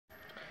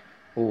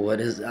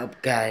What is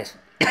up, guys?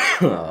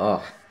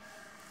 Oh,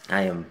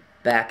 I am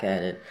back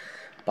at it.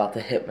 About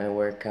to hit my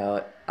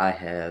workout. I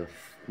have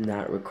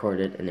not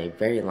recorded in a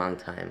very long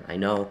time, I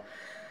know.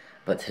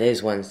 But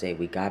today's Wednesday.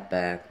 We got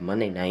back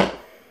Monday night.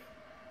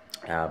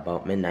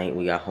 About midnight,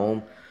 we got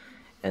home.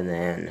 And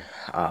then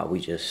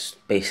we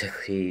just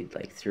basically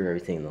threw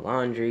everything in the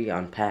laundry,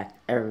 unpacked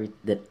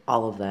did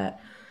all of that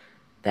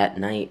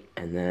night.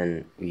 And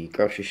then we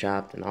grocery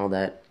shopped and all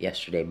that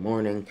yesterday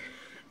morning.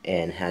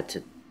 And had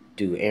to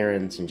do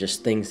errands and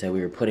just things that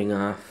we were putting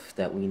off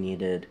that we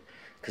needed,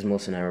 because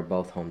Melissa and I were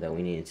both home, that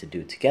we needed to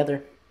do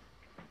together.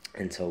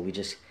 And so we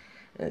just,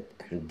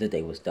 the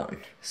day was done.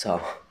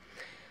 So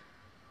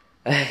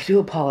I do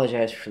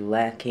apologize for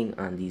lacking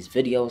on these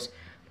videos,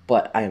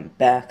 but I am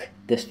back.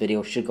 This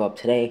video should go up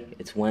today.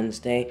 It's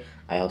Wednesday.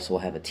 I also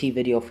will have a tea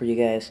video for you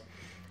guys,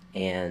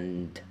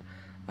 and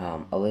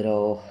a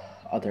little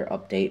other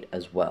update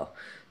as well.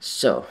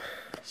 So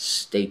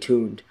stay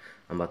tuned.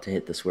 I'm about to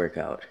hit this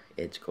workout.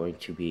 It's going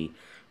to be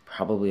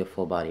probably a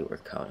full body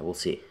workout. We'll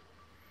see.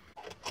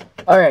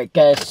 Alright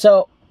guys,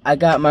 so I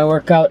got my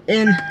workout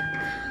in.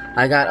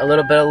 I got a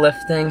little bit of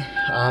lifting.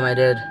 I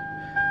did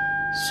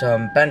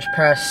some bench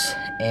press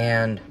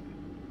and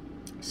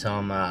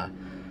some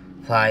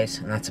flies,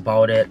 and that's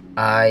about it.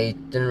 I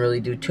didn't really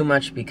do too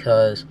much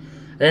because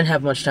I didn't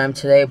have much time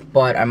today,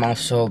 but I'm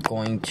also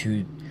going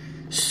to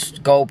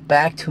go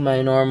back to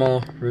my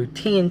normal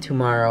routine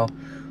tomorrow,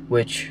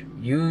 which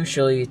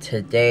usually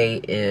today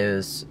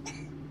is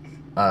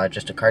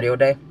just a cardio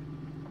day,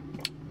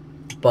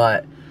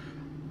 but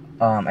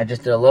I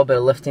just did a little bit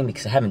of lifting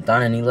because I haven't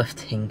done any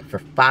lifting for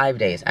 5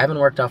 days. I haven't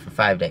worked out for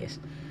 5 days,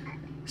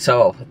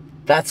 so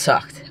that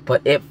sucked,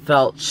 but it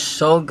felt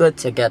so good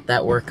to get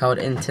that workout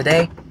in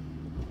today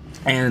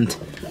and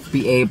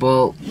be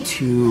able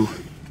to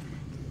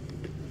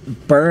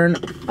burn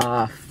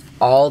off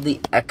all the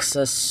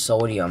excess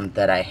sodium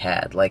that I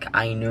had. Like,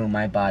 I knew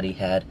my body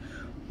had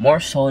more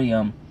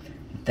sodium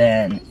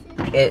than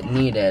it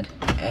needed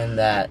and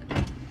that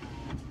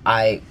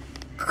I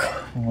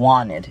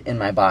wanted in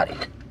my body.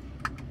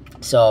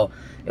 So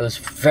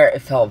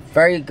it felt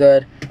very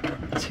good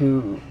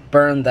to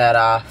burn that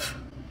off.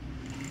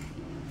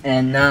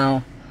 And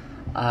now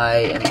I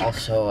am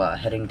also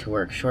heading to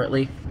work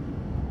shortly.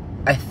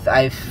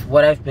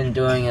 What I've been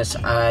doing is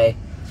I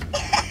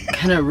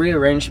kind of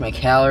rearranged my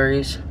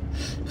calories.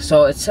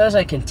 So it says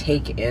I can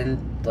take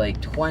in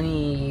like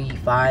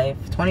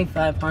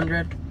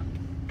 2,500.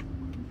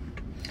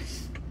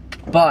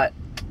 But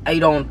I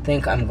don't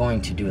think I'm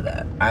going to do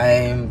that.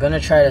 I'm going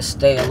to try to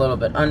stay a little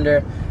bit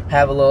under,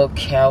 have a little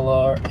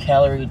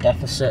calorie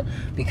deficit,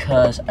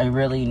 because I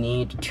really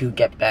need to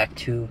get back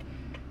to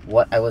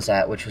what I was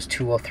at, which was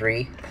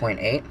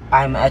 203.8.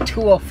 I'm at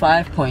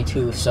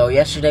 205.2, so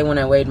yesterday when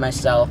I weighed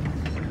myself,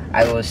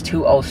 I was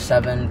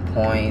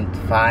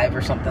 207.5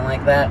 or something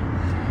like that.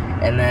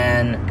 And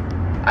then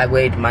I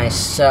weighed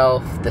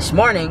myself this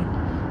morning,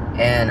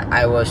 and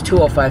I was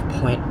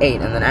 205.8,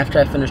 and then after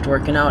I finished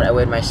working out, I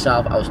weighed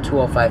myself, I was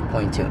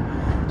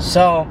 205.2.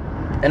 So,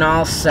 in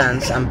all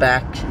sense, I'm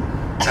back.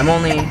 I'm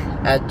only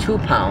at 2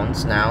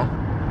 pounds now,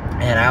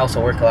 and I also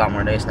work a lot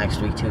more days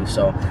next week too,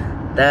 so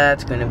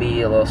that's going to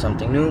be a little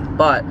something new,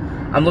 but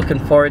I'm looking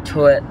forward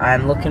to it.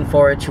 I'm looking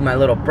forward to my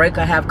little break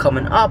I have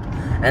coming up,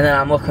 and then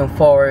I'm looking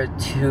forward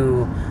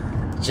to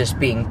just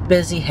being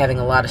busy, having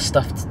a lot of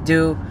stuff to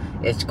do.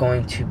 It's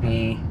going to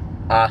be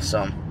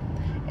awesome.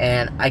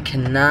 And I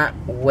cannot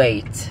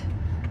wait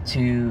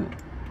to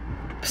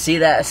see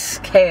that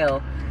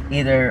scale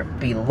either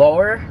be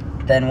lower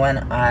than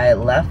when I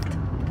left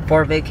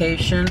for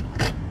vacation,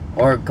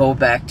 or go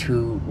back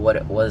to what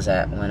it was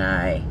at when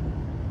I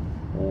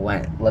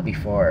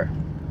before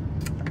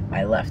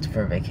I left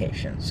for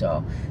vacation.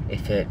 So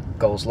if it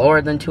goes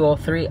lower than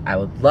 203, I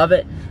would love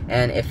it.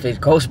 And if it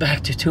goes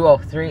back to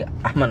 203,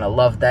 I'm going to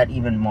love that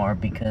even more,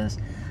 because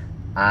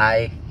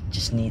I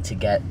just need to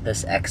get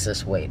this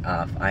excess weight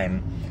off.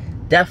 I'm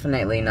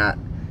definitely not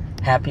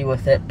happy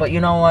with it, but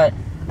you know what?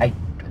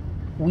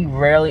 We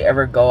rarely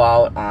ever go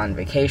out on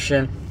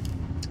vacation,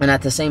 and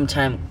at the same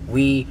time,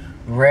 we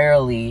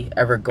rarely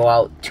ever go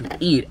out to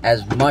eat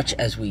as much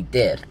as we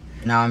did.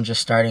 Now I'm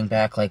just starting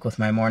back, like with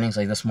my mornings.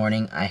 Like this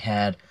morning, I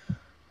had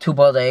 2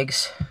 boiled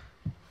eggs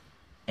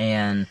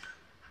and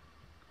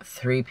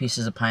 3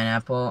 pieces of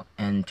pineapple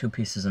and 2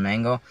 pieces of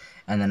mango,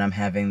 and then I'm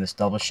having this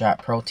double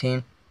shot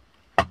protein.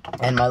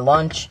 And my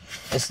lunch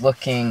is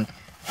looking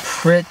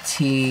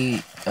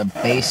pretty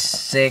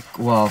basic.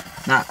 Well,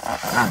 not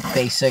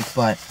basic,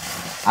 but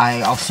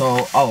I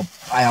also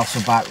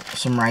bought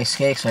some rice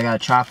cakes. So I got a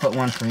chocolate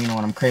one for, when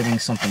I'm craving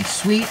something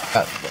sweet.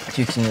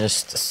 You can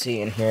just see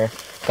in here,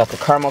 got the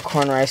caramel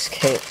corn rice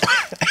cake,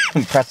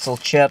 pretzel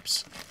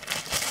chips.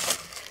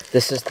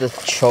 This is the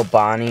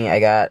Chobani. I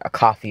got a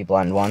coffee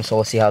blend one, so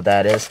we'll see how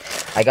that is.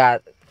 I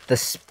got the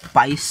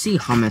spicy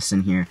hummus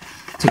in here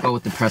to go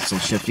with the pretzel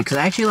chips, because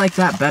I actually like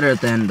that better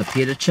than the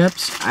pita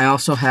chips. I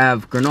also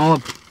have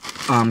granola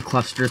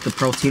clusters, the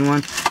protein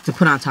one, to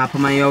put on top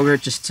of my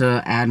yogurt just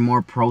to add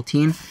more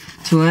protein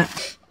to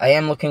it. I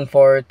am looking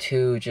forward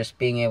to just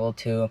being able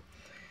to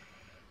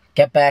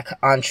get back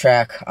on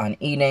track on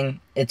eating.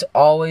 It's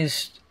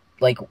always,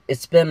 like,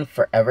 it's been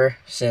forever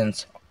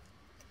since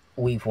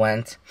we've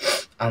went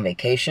on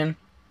vacation.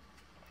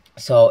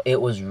 So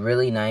it was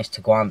really nice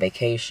to go on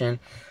vacation,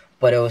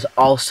 but it was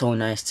also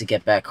nice to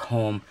get back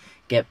home,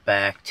 get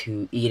back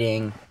to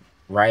eating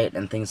right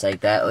and things like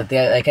that.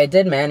 Like I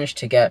did manage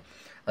to get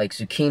like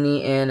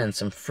zucchini in and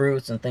some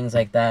fruits and things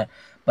like that,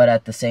 but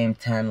at the same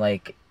time,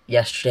 like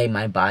yesterday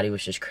my body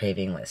was just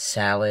craving like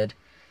salad,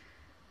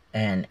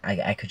 and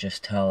I could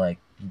just tell like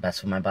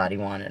that's what my body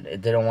wanted.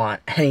 It didn't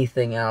want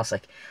anything else.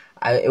 Like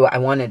I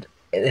wanted,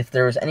 if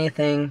there was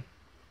anything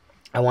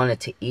I wanted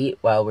to eat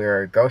while we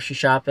were grocery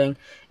shopping,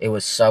 it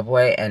was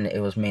Subway, and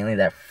it was mainly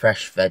that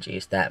fresh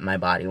veggies that my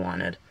body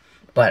wanted.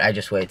 But I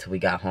just waited till we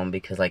got home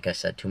because, like I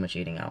said, too much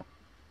eating out.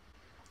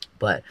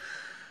 But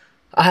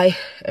I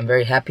am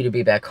very happy to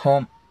be back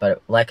home.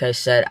 But like I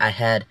said, I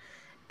had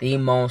the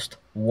most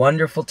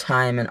wonderful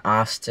time in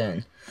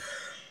Austin.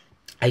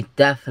 I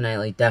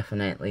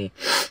definitely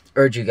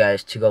urge you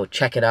guys to go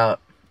check it out.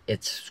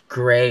 It's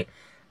great.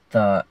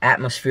 The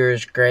atmosphere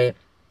is great.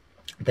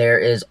 There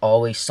is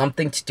always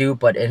something to do,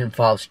 but it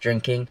involves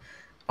drinking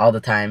all the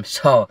time.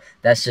 So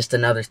that's just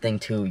another thing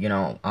too, you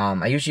know.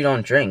 I usually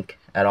don't drink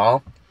at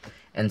all.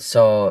 And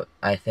so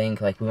I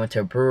think like we went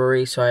to a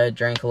brewery, so I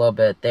drank a little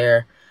bit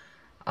there.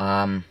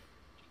 And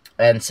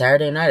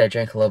Saturday night I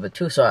drank a little bit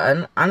too.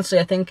 So honestly,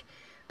 I think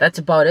that's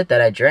about it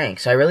that I drank.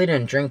 So I really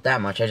didn't drink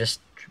that much. I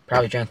just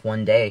probably drank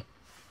one day.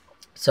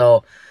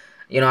 So,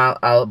 you know,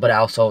 but I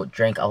also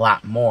drank a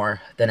lot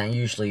more than I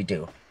usually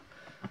do.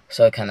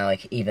 So it kind of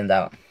like evened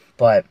out.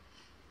 But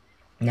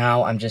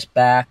now I'm just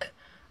back.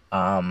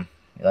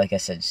 Like I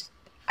said,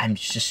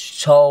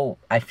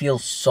 I feel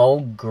so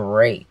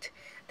great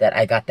that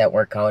I got that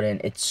workout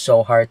in. It's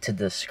so hard to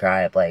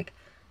describe, like,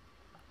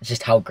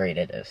 just how great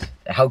it is.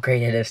 How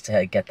great it is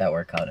to get that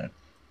workout in.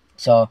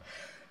 So,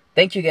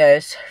 thank you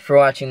guys for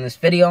watching this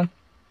video.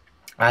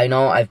 I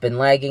know I've been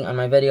lagging on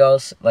my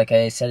videos, like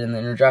I said in the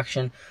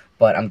introduction,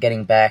 but I'm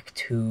getting back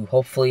to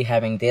hopefully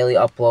having daily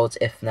uploads.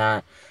 If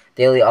not,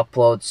 daily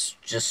uploads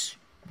just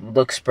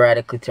look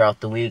sporadically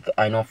throughout the week.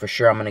 I know for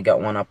sure I'm going to get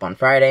one up on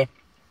Friday.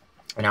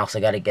 And I also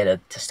got to get a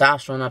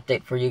testosterone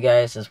update for you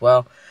guys as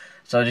well.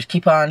 So just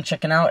keep on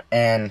checking out,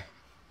 and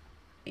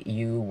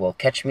you will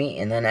catch me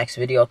in the next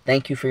video.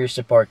 Thank you for your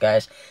support,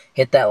 guys.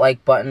 Hit that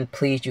like button,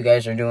 please. You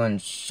guys are doing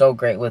so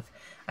great with...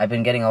 I've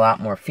been getting a lot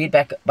more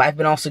feedback, but I've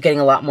been also getting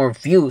a lot more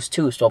views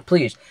too. So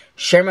please,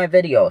 share my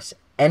videos.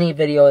 Any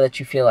video that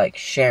you feel like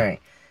sharing,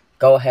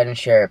 go ahead and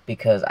share it,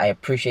 because I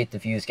appreciate the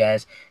views,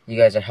 guys. You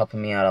guys are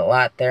helping me out a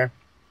lot there.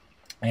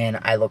 And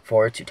I look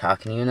forward to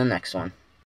talking to you in the next one.